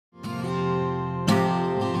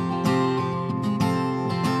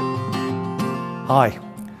Hi,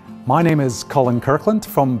 my name is Colin Kirkland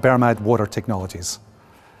from Bermad Water Technologies.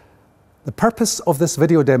 The purpose of this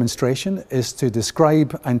video demonstration is to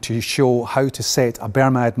describe and to show how to set a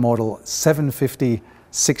Bermad model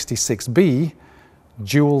 750-66B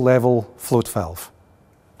dual level float valve.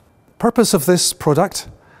 The purpose of this product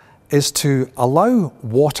is to allow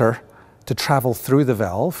water to travel through the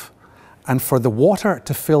valve and for the water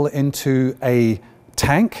to fill into a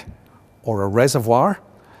tank or a reservoir,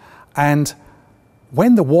 and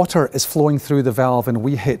when the water is flowing through the valve and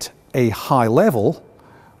we hit a high level,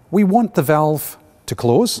 we want the valve to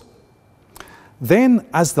close. Then,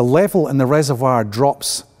 as the level in the reservoir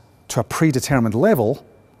drops to a predetermined level,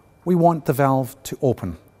 we want the valve to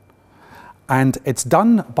open. And it's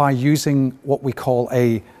done by using what we call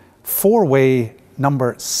a four-way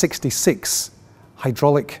number 66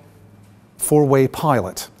 hydraulic four-way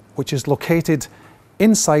pilot, which is located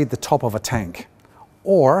inside the top of a tank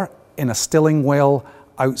or in a stilling well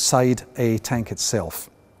outside a tank itself.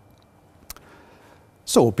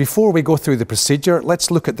 So before we go through the procedure, let's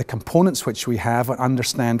look at the components which we have and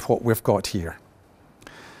understand what we've got here.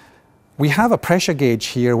 We have a pressure gauge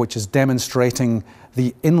here which is demonstrating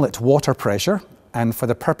the inlet water pressure, and for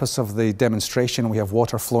the purpose of the demonstration we have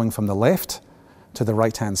water flowing from the left to the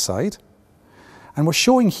right hand side. And we're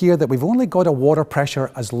showing here that we've only got a water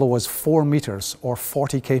pressure as low as 4 meters or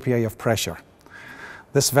 40 kPa of pressure.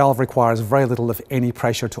 This valve requires very little if any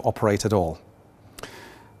pressure to operate at all.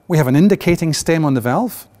 We have an indicating stem on the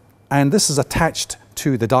valve, and this is attached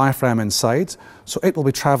to the diaphragm inside, so it will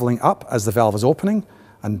be traveling up as the valve is opening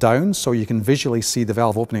and down, so you can visually see the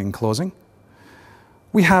valve opening and closing.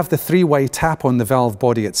 We have the three-way tap on the valve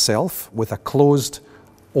body itself with a closed,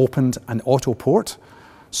 opened and auto port,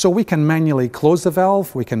 so we can manually close the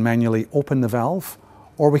valve, we can manually open the valve,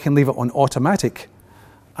 or we can leave it on automatic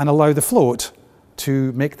and allow the float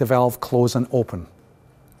to make the valve close and open.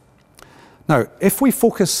 Now, if we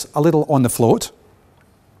focus a little on the float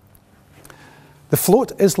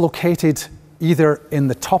is located either in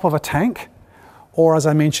the top of a tank or, as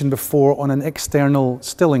I mentioned before, on an external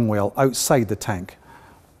stilling well outside the tank.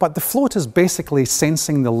 But the float is basically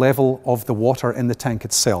sensing the level of the water in the tank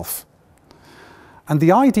itself. And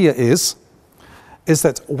the idea is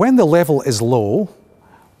that when the level is low,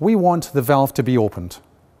 we want the valve to be opened.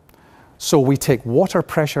 So we take water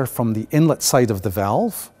pressure from the inlet side of the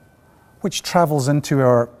valve, which travels into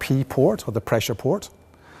our P port or the pressure port.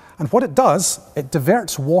 And what it does, it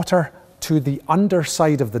diverts water to the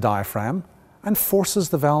underside of the diaphragm and forces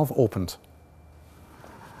the valve opened.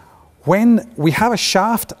 When we have a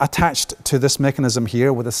shaft attached to this mechanism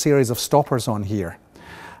here with a series of stoppers on here,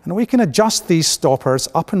 and we can adjust these stoppers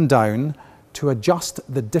up and down to adjust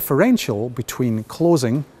the differential between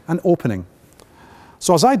closing and opening.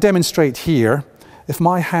 So as I demonstrate here, if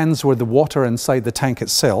my hands were the water inside the tank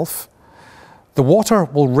itself, the water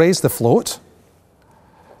will raise the float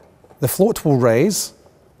will raise,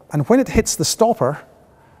 and when it hits the stopper,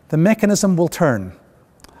 the mechanism will turn.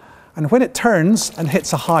 And when it turns and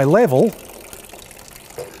hits a high level,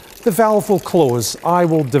 the valve will close. I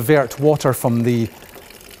will divert water from the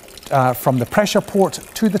pressure port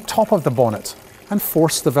to the top of the bonnet and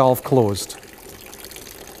force the valve closed.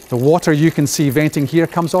 The water you can see venting here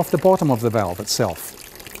comes off the bottom of the valve itself.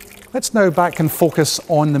 Let's now back and focus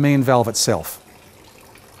on the main valve itself.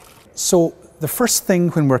 So the first thing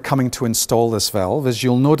when we're coming to install this valve is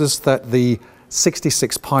you'll notice that the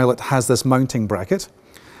 66 pilot has this mounting bracket,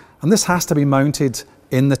 and this has to be mounted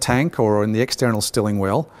in the tank or in the external stilling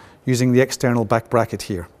well using the external back bracket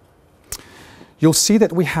here. You'll see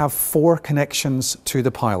that we have 4 connections to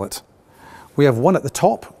the pilot. We have one at the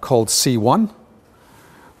top called C1.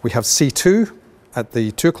 We have C2 at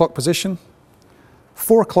the 2 o'clock position.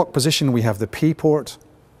 4 o'clock position we have the P port,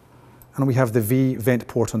 and we have the V vent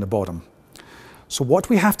port on the bottom. So what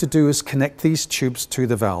we have to do is connect these tubes to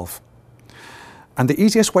the valve. And the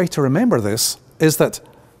easiest way to remember this is that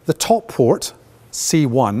the top port,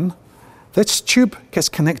 C1, this tube gets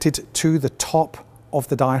connected to the top of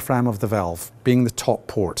the diaphragm of the valve, being the top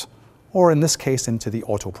port, or in this case into the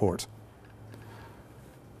auto port.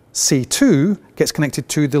 C2 gets connected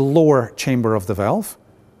to the lower chamber of the valve,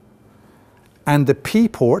 and the P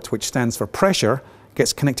port, which stands for pressure,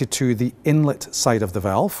 gets connected to the inlet side of the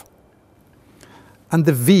valve, and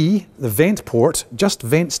the V, the vent port, just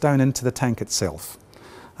vents down into the tank itself.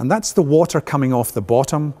 And that's the water coming off the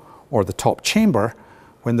bottom or the top chamber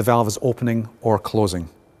when the valve is opening or closing.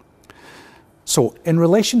 So in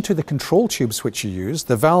relation to the control tubes which you use,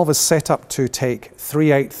 the valve is set up to take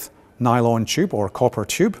 3/8 nylon tube or copper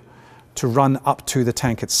tube to run up to the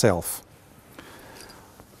tank itself.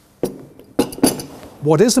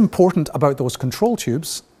 What is important about those control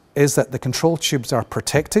tubes is that the control tubes are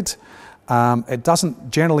protected. It doesn't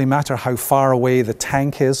generally matter how far away the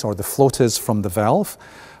tank is or the float is from the valve,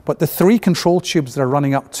 but the 3 control tubes that are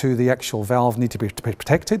running up to the actual valve need to be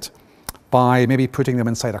protected by maybe putting them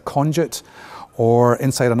inside a conduit or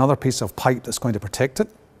inside another piece of pipe that's going to protect it.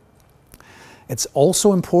 It's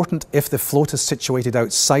also important, if the float is situated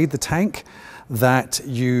outside the tank, that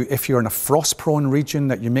if you're in a frost-prone region,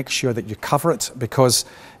 that you make sure that you cover it, because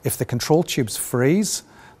if the control tubes freeze,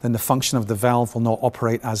 then the function of the valve will not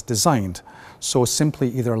operate as designed. So simply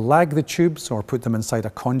either lag the tubes or put them inside a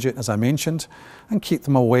conduit, as I mentioned, and keep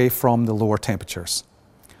them away from the lower temperatures.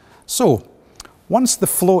 So once the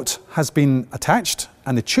float has been attached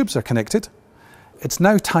and the tubes are connected, it's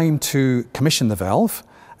now time to commission the valve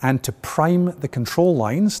and to prime the control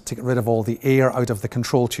lines to get rid of all the air out of the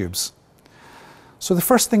control tubes. So the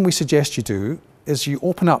first thing we suggest you do is you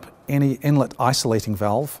open up any inlet isolating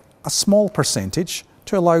valve a small percentage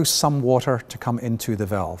to allow some water to come into the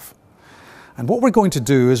valve. And what we're going to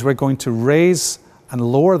do is we're going to raise and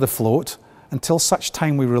lower the float until such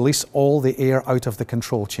time we release all the air out of the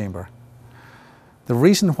control chamber. The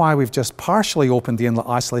reason why we've just partially opened the inlet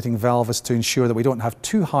isolating valve is to ensure that we don't have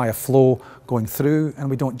too high a flow going through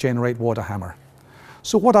and we don't generate water hammer.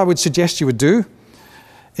 So what I would suggest you would do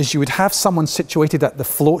is you would have someone situated at the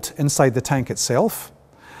float inside the tank itself,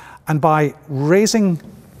 and by raising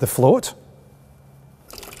the float,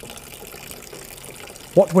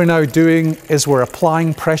 what we're now doing is we're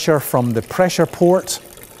applying pressure from the pressure port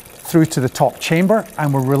through to the top chamber,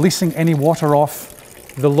 and we're releasing any water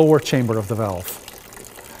off the lower chamber of the valve.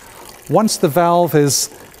 Once the valve is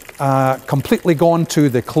completely gone to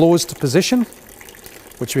the closed position,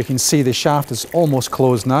 which we can see the shaft is almost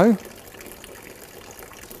closed now,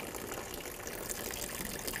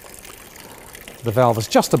 the valve is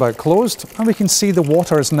just about closed, and we can see the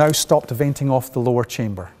water has now stopped venting off the lower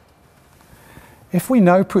chamber. If we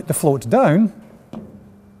now put the float down,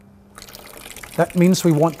 that means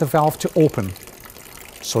we want the valve to open.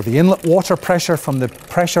 So the inlet water pressure from the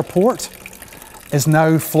pressure port is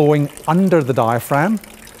now flowing under the diaphragm,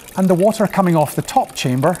 and the water coming off the top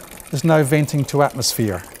chamber is now venting to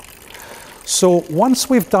atmosphere. So once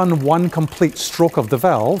we've done one complete stroke of the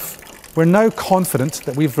valve, we're now confident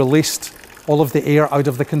that we've released all of the air out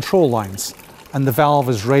of the control lines, and the valve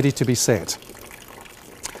is ready to be set.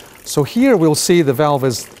 So here we'll see the valve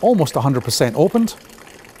is almost 100% opened,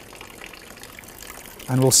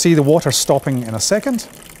 and we'll see the water stopping in a second.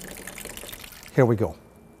 Here we go.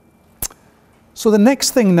 So the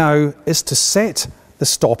next thing now is to set the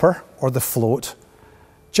stopper or the float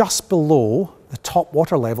just below the top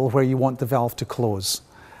water level where you want the valve to close,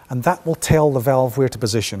 and that will tell the valve where to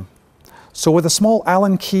position. So with a small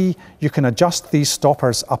Allen key, you can adjust these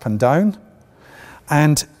stoppers up and down,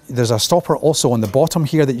 and there's a stopper also on the bottom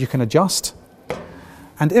here that you can adjust.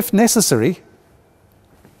 And if necessary,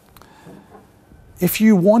 if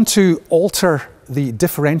you want to alter the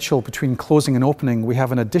differential between closing and opening, we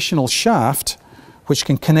have an additional shaft which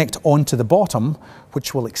can connect onto the bottom,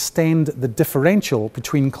 which will extend the differential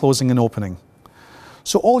between closing and opening.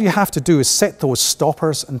 So all you have to do is set those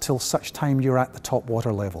stoppers until such time you're at the top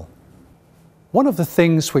water level. One of the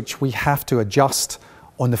things which we have to adjust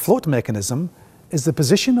on the float mechanism is the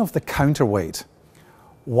position of the counterweight.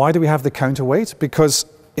 Why do we have the counterweight? Because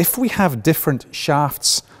if we have different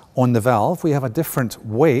shafts on the valve, we have a different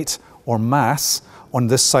weight or mass on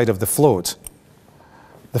this side of the float.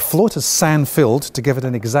 The float is sand-filled to give it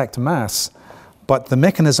an exact mass, but the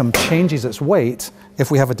mechanism changes its weight if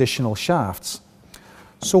we have additional shafts.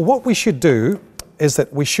 So what we should do is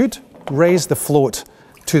that we should raise the float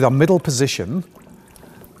to the middle position,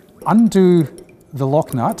 undo the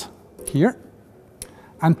lock nut here,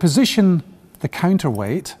 and position the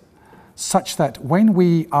counterweight such that when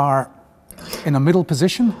we are in a middle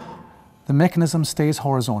position, the mechanism stays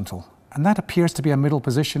horizontal. And that appears to be a middle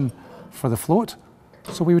position for the float,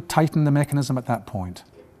 so we would tighten the mechanism at that point.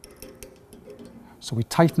 So we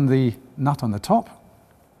tighten the nut on the top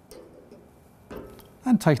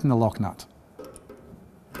and tighten the lock nut.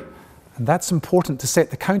 And that's important to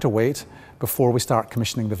set the counterweight before we start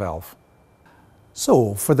commissioning the valve.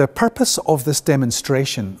 So for the purpose of this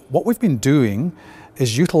demonstration, what we've been doing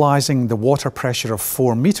is utilizing the water pressure of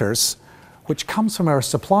 4 meters, which comes from our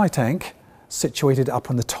supply tank situated up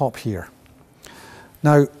on the top here.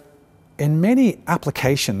 Now, in many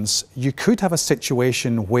applications, you could have a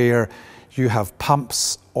situation where you have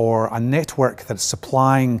pumps or a network that's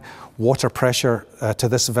supplying water pressure to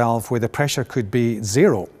this valve where the pressure could be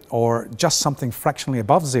 0 or just something fractionally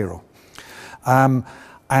above 0.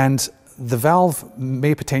 And the valve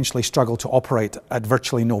may potentially struggle to operate at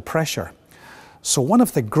virtually no pressure. So one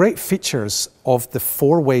of the great features of the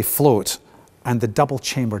four-way float and the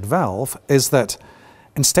double-chambered valve is that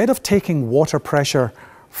instead of taking water pressure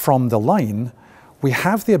from the line, we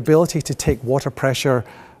have the ability to take water pressure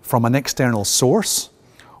from an external source,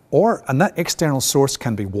 and that external source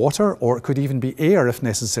can be water, or it could even be air if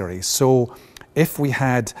necessary. So if we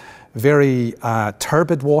had very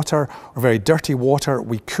turbid water or very dirty water,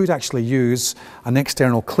 we could actually use an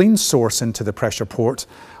external clean source into the pressure port,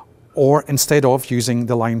 or instead of using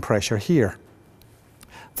the line pressure here.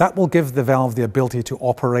 That will give the valve the ability to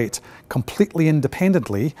operate completely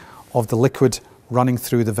independently of the liquid running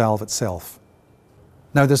through the valve itself.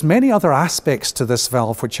 Now, there's many other aspects to this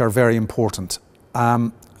valve which are very important,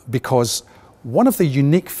 because one of the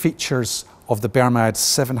unique features of the Bermad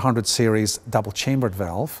 700 series double-chambered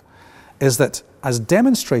valve is that, as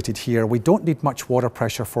demonstrated here, we don't need much water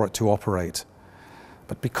pressure for it to operate.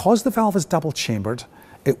 But because the valve is double-chambered,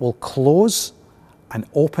 it will close and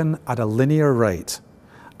open at a linear rate,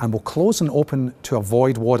 and will close and open to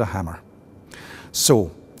avoid water hammer.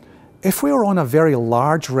 So, if we were on a very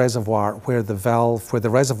large reservoir where the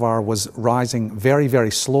reservoir was rising very,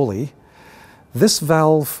 very slowly, this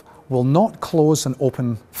valve will not close and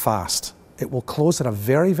open fast. It will close at a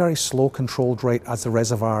very, very slow controlled rate as the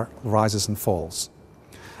reservoir rises and falls.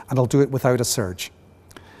 And it'll do it without a surge.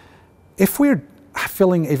 If we're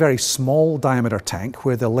filling a very small diameter tank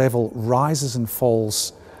where the level rises and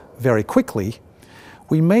falls very quickly,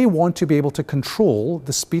 we may want to be able to control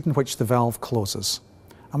the speed in which the valve closes.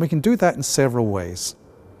 And we can do that in several ways.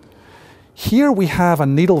 Here we have a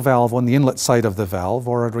needle valve on the inlet side of the valve,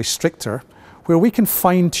 or a restrictor, where we can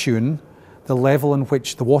fine-tune the level in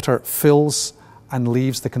which the water fills and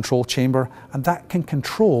leaves the control chamber, and that can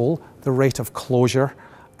control the rate of closure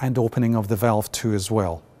and opening of the valve too as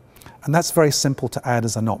well. And that's very simple to add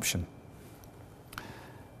as an option.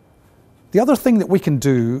 The other thing that we can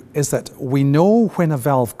do is that we know when a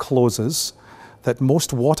valve closes that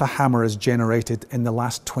most water hammer is generated in the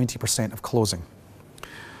last 20% of closing.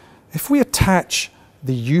 If we attach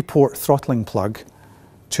the U-port throttling plug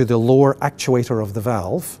to the lower actuator of the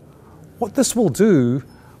valve, what this will do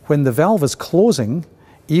when the valve is closing,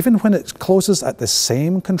 even when it closes at the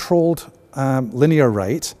same controlled linear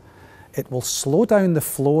rate, it will slow down the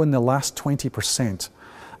flow in the last 20%.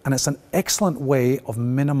 And it's an excellent way of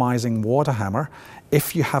minimizing water hammer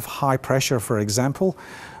if you have high pressure, for example,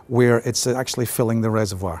 where it's actually filling the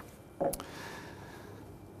reservoir.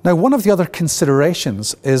 Now, one of the other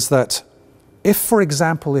considerations is that if, for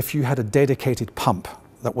example, if you had a dedicated pump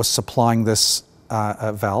that was supplying this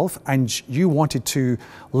valve and you wanted to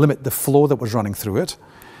limit the flow that was running through it,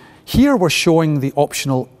 here we're showing the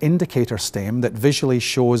optional indicator stem that visually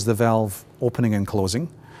shows the valve opening and closing.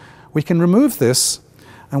 We can remove this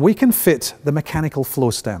and we can fit the mechanical flow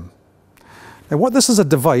stem. Now, what this is a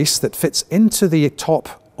device that fits into the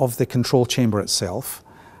top of the control chamber itself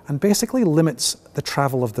and basically limits the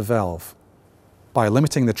travel of the valve. By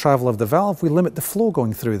limiting the travel of the valve, we limit the flow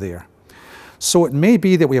going through there. So it may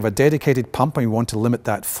be that we have a dedicated pump and we want to limit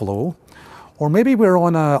that flow, or maybe we're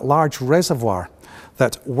on a large reservoir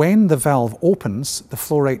that when the valve opens, the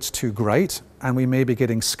flow rate's too great and we may be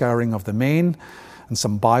getting scouring of the main and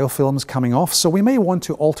some biofilms coming off, so we may want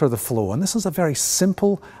to alter the flow. And this is a very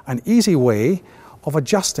simple and easy way of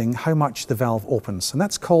adjusting how much the valve opens. And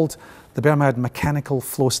that's called the Bermad mechanical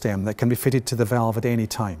flow stem that can be fitted to the valve at any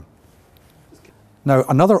time. Now,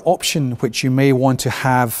 another option which you may want to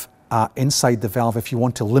have inside the valve if you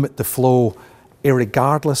want to limit the flow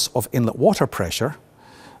irregardless of inlet water pressure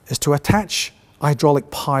is to attach a hydraulic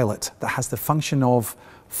pilot that has the function of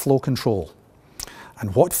flow control.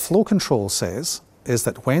 And what flow control says is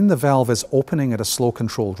that when the valve is opening at a slow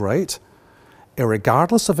controlled rate,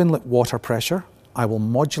 irregardless of inlet water pressure, I will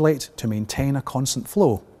modulate to maintain a constant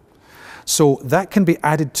flow. So that can be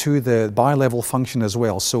added to the bi-level function as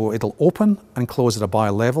well. So it'll open and close at a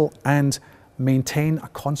bi-level and maintain a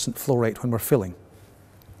constant flow rate when we're filling.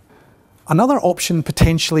 Another option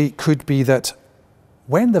potentially could be that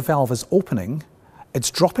when the valve is opening,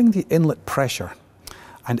 it's dropping the inlet pressure.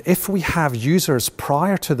 And if we have users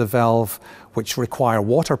prior to the valve which require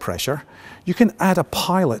water pressure, you can add a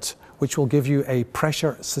pilot which will give you a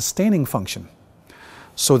pressure sustaining function.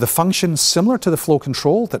 So the function similar to the flow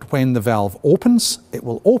control, that when the valve opens, it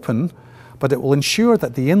will open, but it will ensure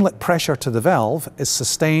that the inlet pressure to the valve is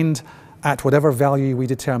sustained at whatever value we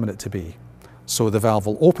determine it to be. So the valve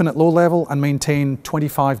will open at low level and maintain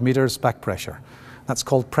 25 meters back pressure. That's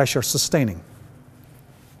called pressure sustaining.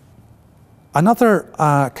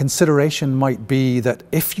 Another consideration might be that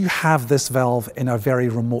if you have this valve in a very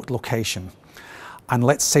remote location, and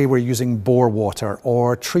let's say we're using bore water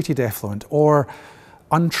or treated effluent or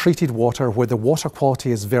untreated water where the water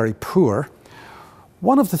quality is very poor,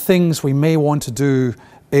 one of the things we may want to do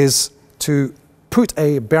is to put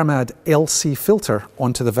a Bermad LC filter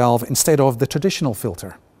onto the valve instead of the traditional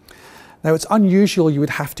filter. Now, it's unusual you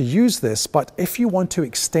would have to use this, but if you want to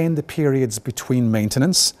extend the periods between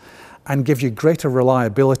maintenance and give you greater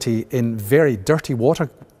reliability in very dirty water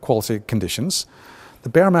quality conditions, the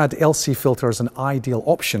Bermad LC filter is an ideal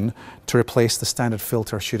option to replace the standard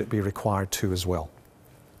filter should it be required to as well.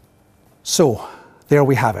 So, there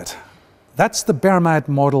we have it. That's the Bermad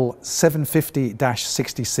model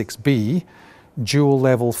 750-66B dual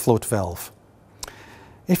level float valve.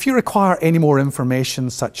 If you require any more information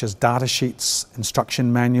such as data sheets,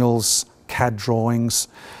 instruction manuals, CAD drawings,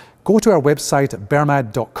 go to our website at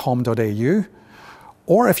bermad.com.au,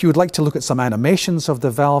 or if you would like to look at some animations of the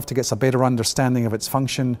valve to get a better understanding of its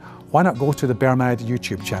function, why not go to the Bermad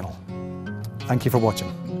YouTube channel. Thank you for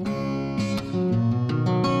watching.